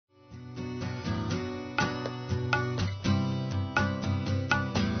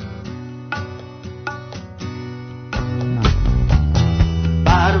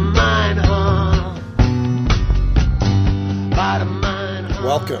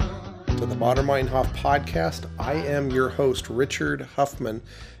Welcome to the Baader Meinhof podcast. I am your host, Richard Huffman,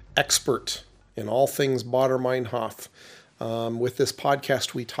 expert in all things Baader Meinhof. With this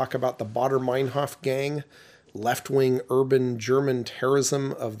podcast, we talk about the Baader Meinhof gang, left-wing urban German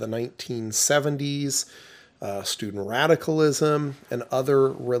terrorism of the 1970s, student radicalism, and other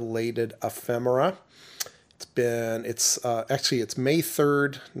related ephemera. It's May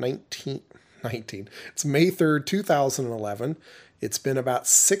 3rd, 2019. It's May 3rd, 2011. It's been about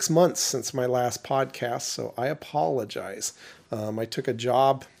 6 months since my last podcast, so I apologize. I took a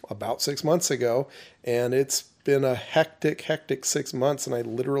job about 6 months ago, and it's been a hectic 6 months, and I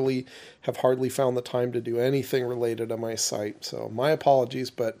literally have hardly found the time to do anything related to my site. So my apologies,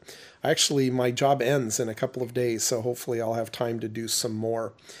 but actually my job ends in a couple of days, so hopefully I'll have time to do some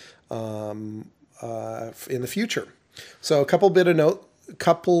more in the future. So a couple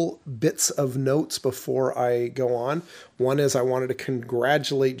bits of notes before I go on. One is I wanted to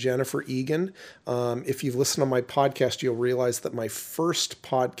congratulate Jennifer Egan. If you've listened to my podcast, you'll realize that my first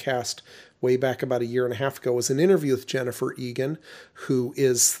podcast way back about a year and a half ago was an interview with Jennifer Egan, who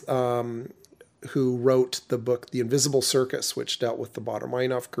wrote the book The Invisible Circus, which dealt with the Baader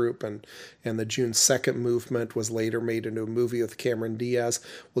Meinhof group, and the June 2nd movement was later made into a movie with Cameron Diaz.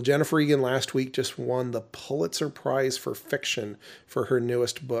 Well, Jennifer Egan last week just won the Pulitzer Prize for Fiction for her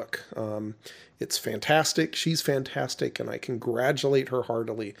newest book. It's fantastic. She's fantastic, and I congratulate her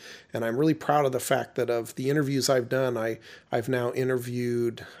heartily. And I'm really proud of the fact that of the interviews I've done, I've now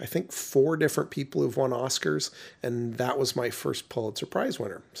interviewed, I think, 4 different people who've won Oscars, and that was my first Pulitzer Prize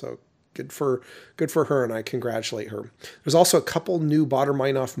winner. So good for her, and I congratulate her. There's also a couple new Baader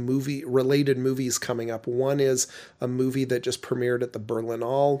Meinhof related movies coming up. One is a movie that just premiered at the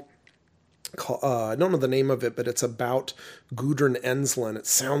Berlinale. I don't know the name of it, but it's about Gudrun Ensslin. It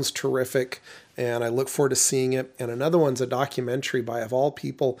sounds terrific, and I look forward to seeing it. And another one's a documentary by, of all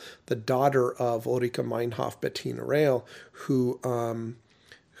people, the daughter of Ulrike Meinhof, Bettina Rail,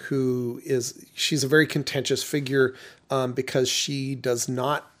 she's a very contentious figure because she does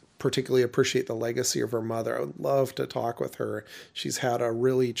not particularly appreciate the legacy of her mother. I would love to talk with her. She's had a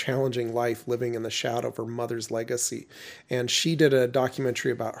really challenging life living in the shadow of her mother's legacy. And she did a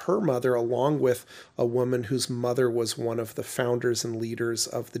documentary about her mother along with a woman whose mother was one of the founders and leaders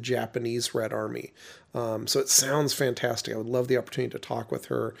of the Japanese Red Army. So it sounds fantastic. I would love the opportunity to talk with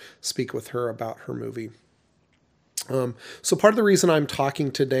her, speak with her about her movie. So part of the reason I'm talking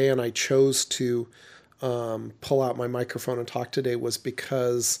today, and I chose to pull out my microphone and talk today, was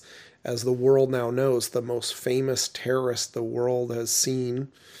because, as the world now knows, the most famous terrorist the world has seen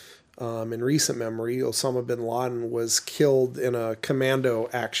in recent memory, Osama bin Laden, was killed in a commando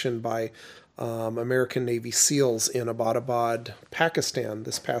action by American Navy SEALs in Abbottabad, Pakistan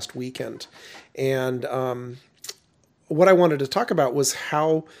this past weekend. And what I wanted to talk about was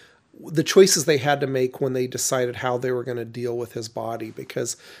how the choices they had to make when they decided how they were going to deal with his body,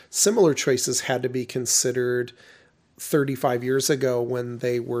 because similar choices had to be considered 35 years ago when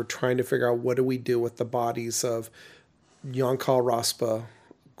they were trying to figure out what do we do with the bodies of Jan Karl Raspe,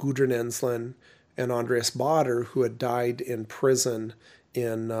 Gudrun Ensslin, and Andreas Baader, who had died in prison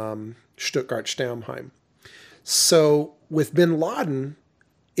in Stuttgart-Stammheim. So with bin Laden,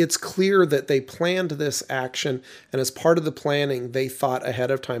 it's clear that they planned this action, and as part of the planning, they thought ahead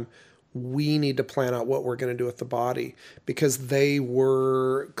of time, we need to plan out what we're going to do with the body, because they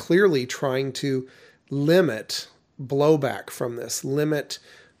were clearly trying to limit blowback from this, limit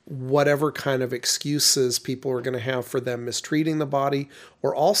whatever kind of excuses people are going to have for them mistreating the body,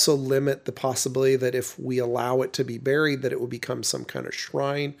 or also limit the possibility that if we allow it to be buried, that it will become some kind of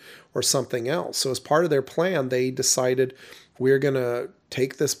shrine or something else. So as part of their plan, they decided, we're going to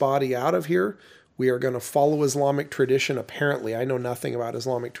take this body out of here. We are going to follow Islamic tradition. Apparently, I know nothing about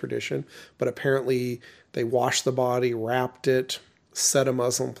Islamic tradition, but apparently they washed the body, wrapped it, said a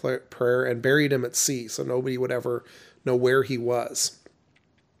Muslim prayer, and buried him at sea, so nobody would ever know where he was.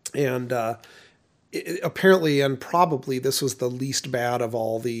 And apparently and probably this was the least bad of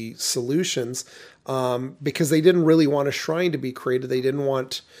all the solutions, because they didn't really want a shrine to be created. They didn't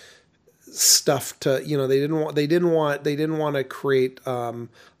want stuff to, they didn't want to create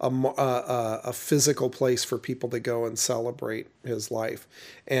a physical place for people to go and celebrate his life,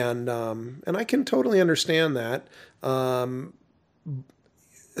 and I can totally understand that.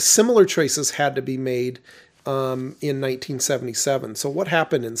 Similar choices had to be made in 1977. So what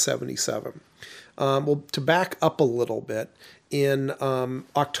happened in 77? Well, to back up a little bit, in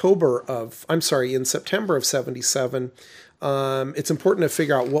September of 77. it's important to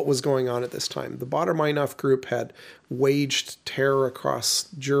figure out what was going on at this time. The Baader-Meinhof group had waged terror across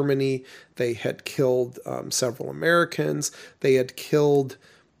Germany. They had killed several Americans. They had killed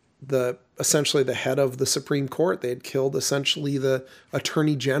essentially the head of the Supreme Court. They had killed essentially the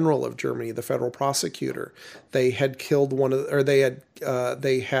Attorney General of Germany, the federal prosecutor. They had killed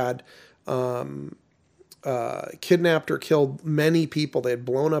they had kidnapped or killed many people. They had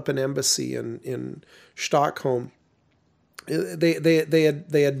blown up an embassy in Stockholm.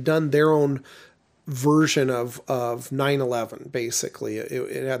 They had done their own version of 9/11. Basically,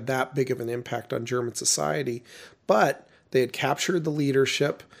 it had that big of an impact on German society. But they had captured the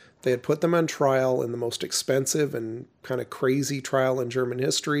leadership. They had put them on trial in the most expensive and kind of crazy trial in German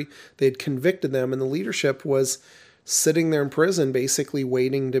history. They had convicted them, and the leadership was sitting there in prison, basically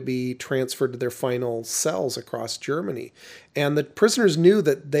waiting to be transferred to their final cells across Germany. And the prisoners knew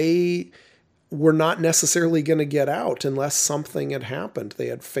that they were not necessarily going to get out unless something had happened. They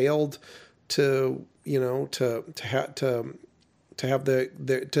had failed to be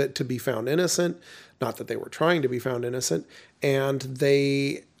found innocent. Not that they were trying to be found innocent, and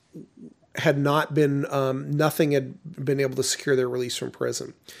they had not been, nothing had been able to secure their release from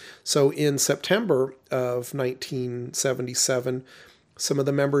prison. So in September of 1977, some of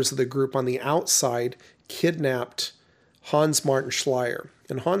the members of the group on the outside kidnapped Hans Martin Schleyer.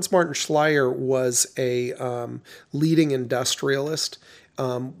 And Hans Martin Schleyer was a leading industrialist,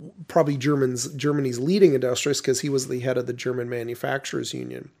 probably Germany's leading industrialist, because he was the head of the German Manufacturers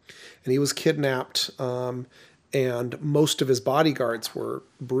Union. And he was kidnapped, and most of his bodyguards were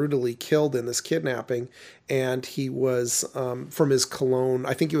brutally killed in this kidnapping. And he was from his Cologne,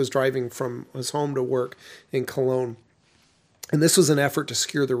 I think he was driving from his home to work in Cologne. And this was an effort to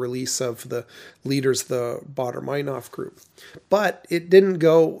secure the release of the leaders of the Baader-Meinhof group. But it didn't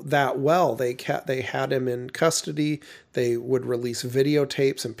go that well. They had him in custody. They would release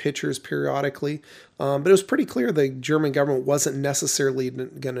videotapes and pictures periodically. But it was pretty clear the German government wasn't necessarily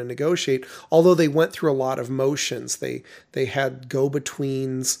going to negotiate, although they went through a lot of motions. They had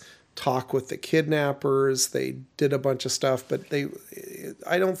go-betweens talk with the kidnappers. They did a bunch of stuff, but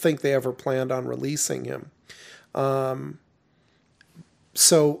I don't think they ever planned on releasing him.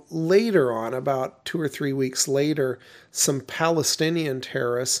 So later on, about 2 or 3 weeks later, some Palestinian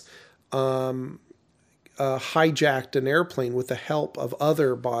terrorists hijacked an airplane with the help of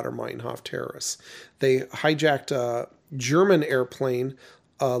other Baader-Meinhof terrorists. They hijacked a German airplane,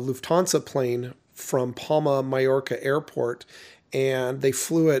 a Lufthansa plane, from Palma, Mallorca airport, and they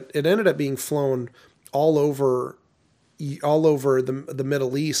flew it. It ended up being flown all over the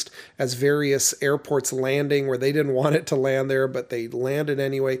Middle East as various airports landing where they didn't want it to land there, but they landed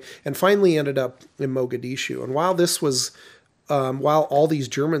anyway, and finally ended up in Mogadishu. And while all these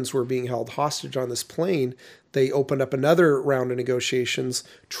Germans were being held hostage on this plane, they opened up another round of negotiations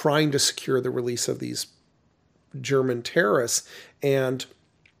trying to secure the release of these German terrorists. And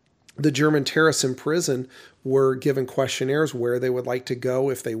the German terrorists in prison were given questionnaires where they would like to go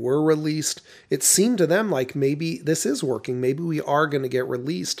if they were released. It seemed to them like maybe this is working. Maybe we are going to get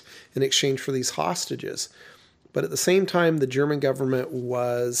released in exchange for these hostages. But at the same time, the German government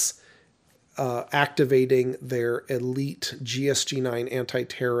was activating their elite GSG-9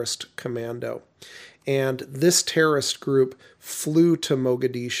 anti-terrorist commando. And this terrorist group flew to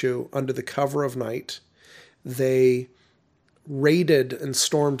Mogadishu under the cover of night. They raided and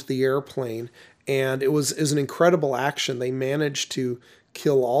stormed the airplane, and it was an incredible action. They managed to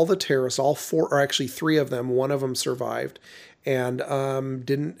kill all the terrorists, all four, or actually three of them. One of them survived, and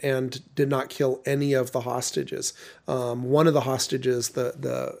did not kill any of the hostages. One of the hostages,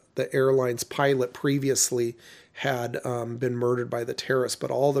 the airline's pilot, previously had been murdered by the terrorists,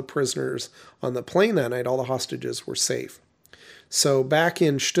 but all the prisoners on the plane that night, all the hostages, were safe. So back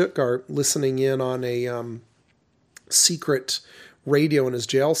in Stuttgart, listening in on a secret radio in his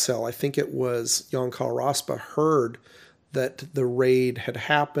jail cell, I think it was Jan Karl Raspe, heard that the raid had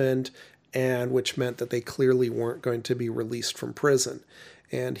happened, and which meant that they clearly weren't going to be released from prison.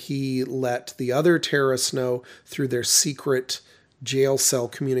 And he let the other terrorists know through their secret jail cell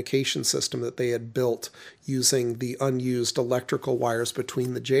communication system that they had built using the unused electrical wires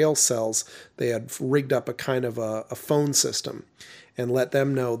between the jail cells. They had rigged up a kind of a phone system and let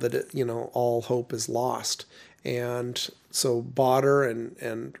them know that all hope is lost. And so Baader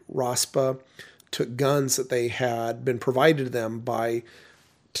and Raspe took guns that they had been provided to them by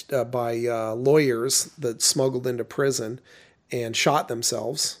lawyers that smuggled into prison and shot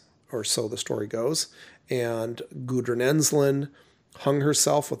themselves, or so the story goes. And Gudrun Ensslin hung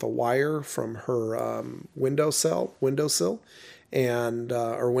herself with a wire from her windowsill and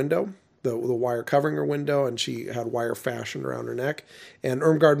or window, the wire covering her window, and she had wire fastened around her neck. And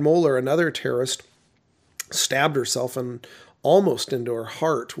Irmgard Moller, another terrorist, stabbed herself and almost into her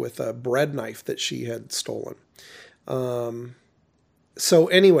heart with a bread knife that she had stolen. So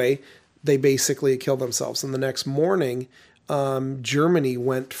anyway, they basically killed themselves. And the next morning, Germany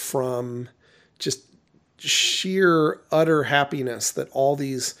went from just sheer utter happiness that all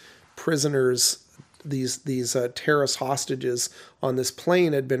these prisoners, these terrorist hostages on this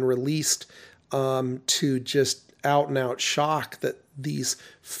plane had been released, to just out and out shock that these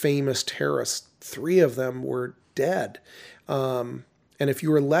famous terrorists, 3 of them, were dead. And if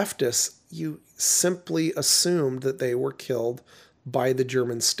you were leftists, you simply assumed that they were killed by the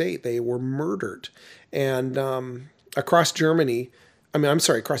German state. They were murdered. And across Germany,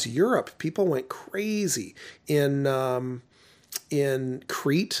 across Europe, people went crazy. In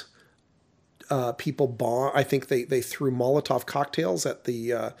Crete, people bombed. I think they threw Molotov cocktails at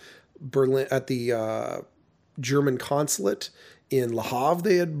the German consulate. In Le Havre,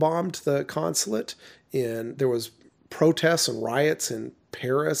 they had bombed the consulate. There was protests and riots in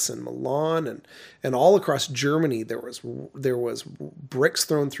Paris and Milan and all across Germany. There was bricks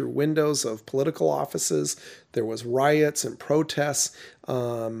thrown through windows of political offices. There was riots and protests.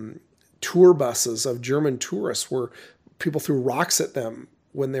 Tour buses of German tourists people threw rocks at them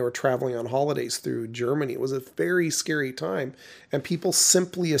when they were traveling on holidays through Germany. It was a very scary time, and people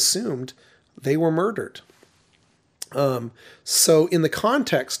simply assumed they were murdered. So in the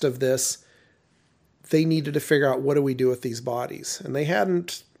context of this, they needed to figure out, what do we do with these bodies? And they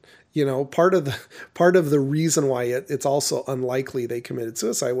hadn't, part of the reason why it's also unlikely they committed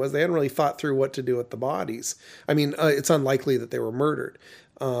suicide was they hadn't really thought through what to do with the bodies. I mean, it's unlikely that they were murdered.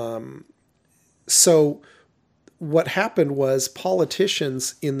 So what happened was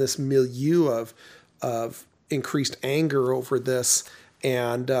politicians in this milieu of increased anger over this,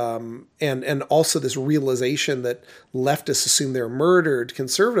 and also this realization that leftists assume they're murdered,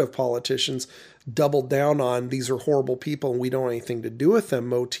 conservative politicians doubled down on these are horrible people and we don't want anything to do with them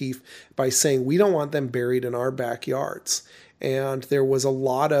motif by saying we don't want them buried in our backyards. And there was a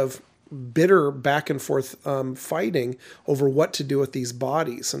lot of bitter back and forth fighting over what to do with these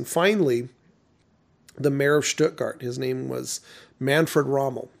bodies. And finally, the mayor of Stuttgart, his name was Manfred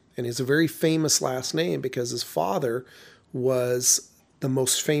Rommel, and he's a very famous last name because his father was the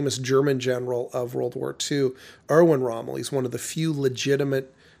most famous German general of World War II, Erwin Rommel. He's one of the few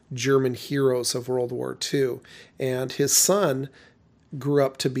legitimate German heroes of World War II. And his son grew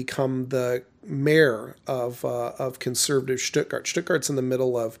up to become the mayor of conservative Stuttgart. Stuttgart's in the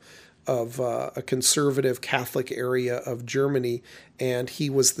middle of a conservative Catholic area of Germany, and he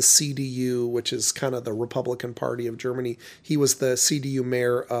was the CDU, which is kind of the Republican Party of Germany. He was the CDU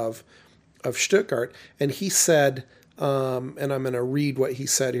mayor of Stuttgart, and he said, and I'm going to read what he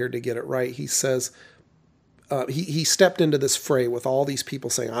said here to get it right. He says, he stepped into this fray with all these people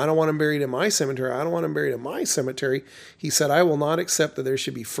saying, I don't want him buried in my cemetery. I don't want him buried in my cemetery. He said, I will not accept that there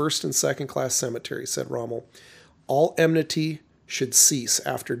should be first and second class cemeteries, said Rommel. All enmity should cease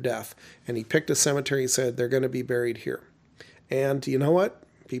after death. And he picked a cemetery and said, they're going to be buried here. And you know what?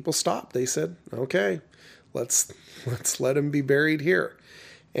 People stopped. They said, okay, let's let him be buried here.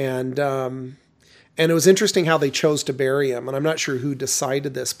 And it was interesting how they chose to bury him. And I'm not sure who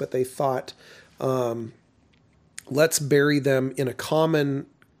decided this, but they thought, let's bury them in a common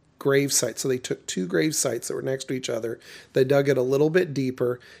grave site. So they took 2 grave sites that were next to each other. They dug it a little bit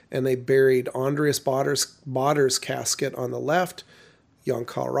deeper, and they buried Andreas Baader's casket on the left, Jan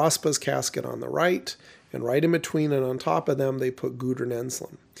Karl Raspe's casket on the right, and right in between and on top of them, they put Gudrun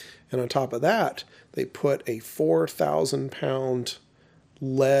Ensslin. And on top of that, they put a 4,000-pound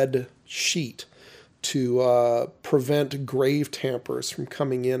lead sheet to prevent grave tampers from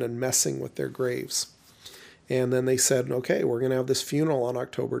coming in and messing with their graves. And then they said, okay, we're going to have this funeral on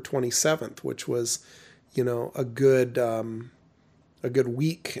October 27th, which was, a good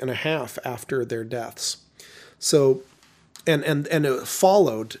week and a half after their deaths. So, and it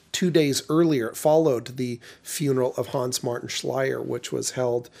followed 2 days earlier. It followed the funeral of Hans Martin Schleyer, which was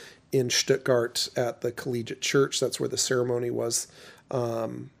held in Stuttgart at the Collegiate Church. That's where the ceremony was.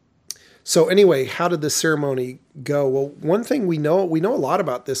 So anyway, how did the ceremony go? Well, one thing we know a lot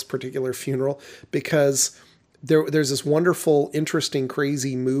about this particular funeral because there's this wonderful, interesting,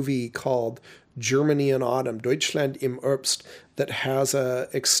 crazy movie called Germany in Autumn, Deutschland im Herbst, that has a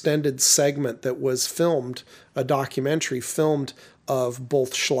extended segment that was filmed, a documentary filmed of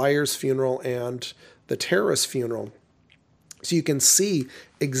both Schleyer's funeral and the terrorist funeral. So you can see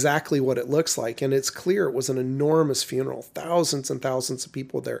exactly what it looks like. And it's clear it was an enormous funeral, thousands and thousands of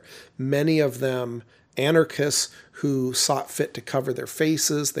people there, many of them anarchists who sought fit to cover their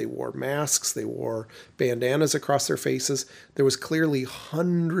faces. They wore masks. They wore bandanas across their faces. There was clearly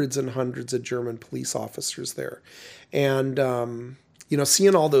hundreds and hundreds of German police officers there. And,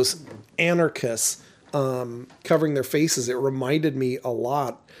 seeing all those anarchists covering their faces, it reminded me a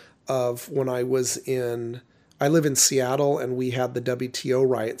lot of when I live in Seattle, and we had the WTO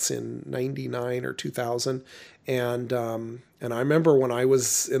riots in 99 or 2000. And I remember when I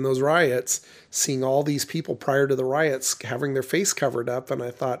was in those riots, seeing all these people prior to the riots having their face covered up. And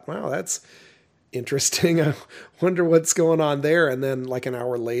I thought, wow, that's interesting. I wonder what's going on there. And then like an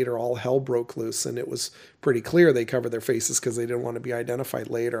hour later, all hell broke loose. And it was pretty clear they covered their faces because they didn't want to be identified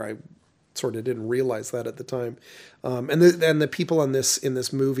later. I sort of didn't realize that at the time. And the people in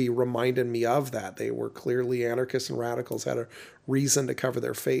this movie reminded me of that. They were clearly anarchists and radicals, had a reason to cover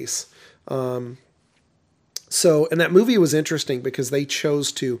their face. And that movie was interesting because they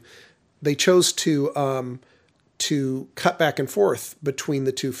chose to cut back and forth between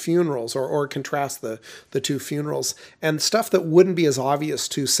the two funerals, or contrast the two funerals, and stuff that wouldn't be as obvious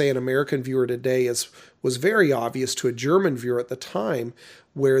to, say, an American viewer today was very obvious to a German viewer at the time,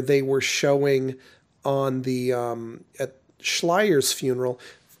 where they were showing on the at Schleier's funeral,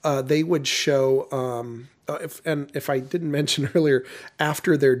 they would show. If I didn't mention earlier,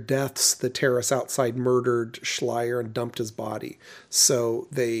 after their deaths, the terrorists outside murdered Schleier and dumped his body. So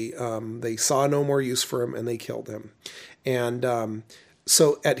they saw no more use for him and they killed him. And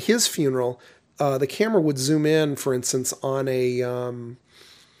so at his funeral, the camera would zoom in, for instance, on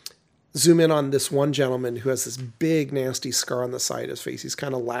this one gentleman who has this big nasty scar on the side of his face. He's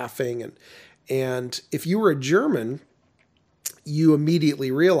kind of laughing, and if you were a German, you immediately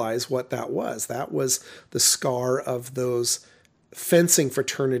realize what that was. That was the scar of those fencing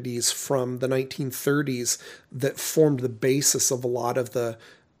fraternities from the 1930s that formed the basis of a lot of the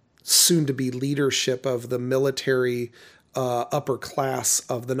soon-to-be leadership of the military upper class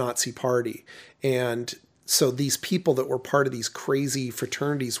of the Nazi Party. And so these people that were part of these crazy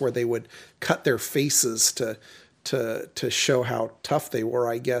fraternities where they would cut their faces to show how tough they were,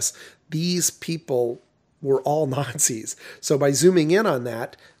 I guess, these people were all Nazis. So by zooming in on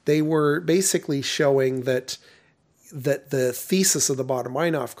that, they were basically showing that the thesis of the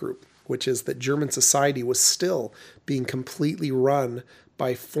Baader-Meinhof group, which is that German society was still being completely run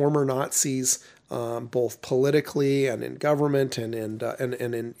by former Nazis, both politically and in government and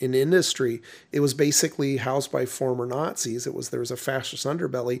in industry. It was basically housed by former Nazis. There was a fascist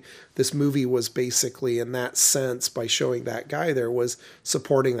underbelly. This movie was basically, in that sense, by showing that guy there, was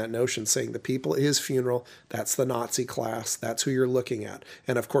supporting that notion, saying the people at his funeral, that's the Nazi class, that's who you're looking at.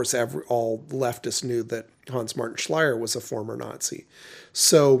 And of course, all leftists knew that Hans Martin Schleyer was a former Nazi.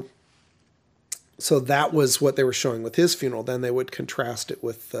 So that was what they were showing with his funeral. Then they would contrast it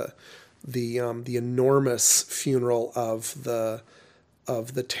with the enormous funeral of the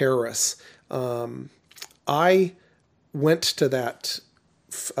terrorists. I went to that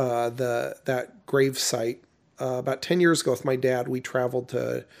grave site about 10 years ago with my dad. We traveled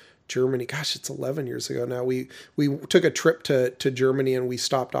to Germany. Gosh, it's 11 years ago now. We took a trip to Germany, and we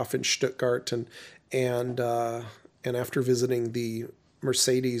stopped off in Stuttgart, and after visiting the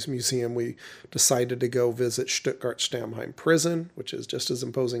Mercedes Museum, we decided to go visit Stuttgart-Stammheim Prison, which is just as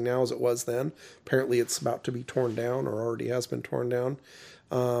imposing now as it was then. Apparently it's about to be torn down, or already has been torn down.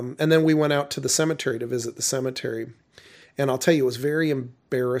 And then we went out to the cemetery to visit the cemetery. And I'll tell you, it was very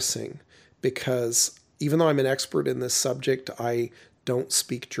embarrassing because even though I'm an expert in this subject, I don't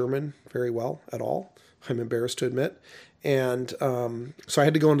speak German very well at all. I'm embarrassed to admit. And so I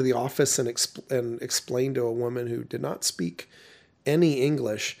had to go into the office and explain to a woman who did not speak any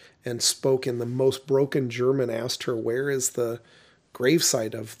English and spoke in the most broken German, asked her, where is the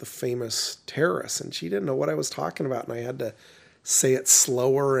gravesite of the famous terrorists? And she didn't know what I was talking about. And I had to say it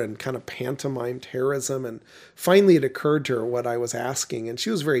slower and kind of pantomime terrorism. And finally it occurred to her what I was asking. And she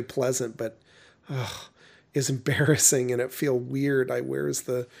was very pleasant, but it's embarrassing and it felt weird. Where's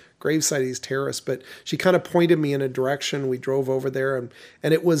the gravesite of these terrorists? But she kind of pointed me in a direction. We drove over there, and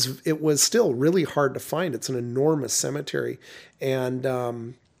it was still really hard to find. It's an enormous cemetery. And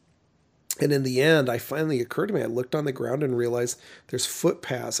in the end, I finally occurred to me, I looked on the ground and realized there's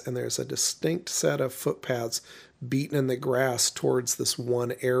footpaths, and there's a distinct set of footpaths beaten in the grass towards this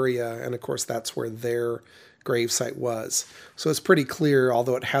one area. And of course, that's where their gravesite was. So it's pretty clear,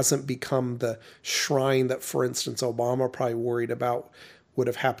 although it hasn't become the shrine that, for instance, Obama probably worried about would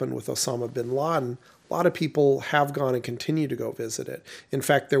have happened with Osama bin Laden. A lot of people have gone and continue to go visit it. In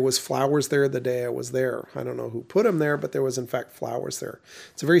fact, there was flowers there the day I was there. I don't know who put them there, but there was in fact flowers there.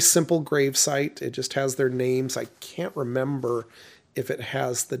 It's a very simple grave site. It just has their names. I can't remember if it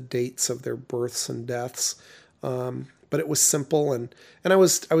has the dates of their births and deaths. But it was simple, and I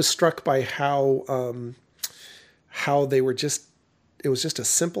was struck by how they were just, it was just a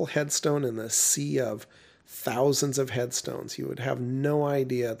simple headstone in the sea of thousands of headstones. You would have no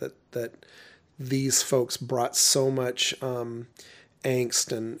idea that these folks brought so much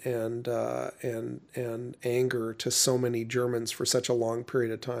angst and anger to so many Germans for such a long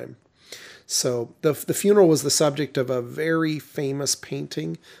period of time. So the funeral was the subject of a very famous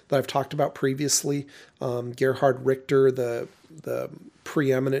painting that I've talked about previously. Gerhard Richter, the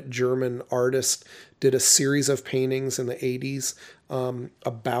preeminent German artist, did a series of paintings in the 80s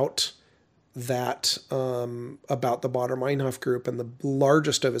about that, about the Baader Meinhof group, and the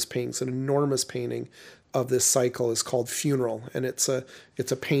largest of his paintings, an enormous painting of this cycle, is called Funeral, and it's a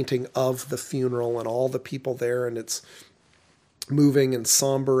painting of the funeral and all the people there, and it's moving and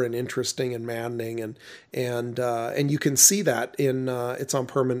somber and interesting and maddening, and you can see that in it's on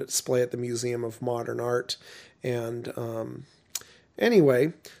permanent display at the Museum of Modern Art. And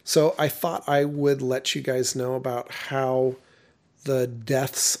anyway, so I thought I would let you guys know about how the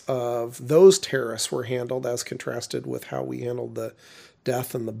deaths of those terrorists were handled as contrasted with how we handled the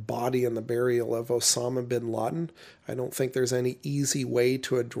death and the body and the burial of Osama bin Laden. I don't think there's any easy way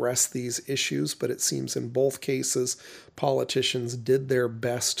to address these issues, but it seems in both cases politicians did their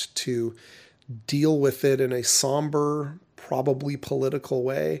best to deal with it in a somber, probably political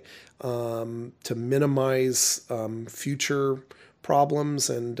way, to minimize future problems.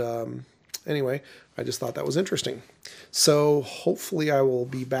 And anyway, I just thought that was interesting. So hopefully I will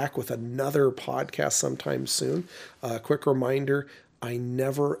be back with another podcast sometime soon. Quick reminder, I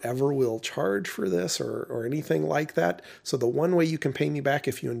never, ever will charge for this or anything like that. So the one way you can pay me back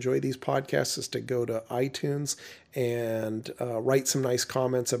if you enjoy these podcasts is to go to iTunes and write some nice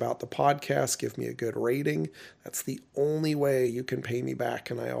comments about the podcast. Give me a good rating. That's the only way you can pay me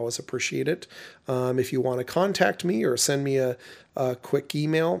back, and I always appreciate it. If you want to contact me or send me a quick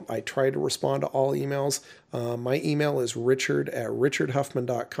email, I try to respond to all emails. My email is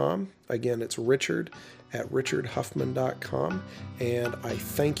richard@richardhuffman.com. Again, it's richard@richardhuffman.com. And I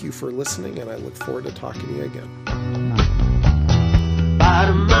thank you for listening, and I look forward to talking to you again.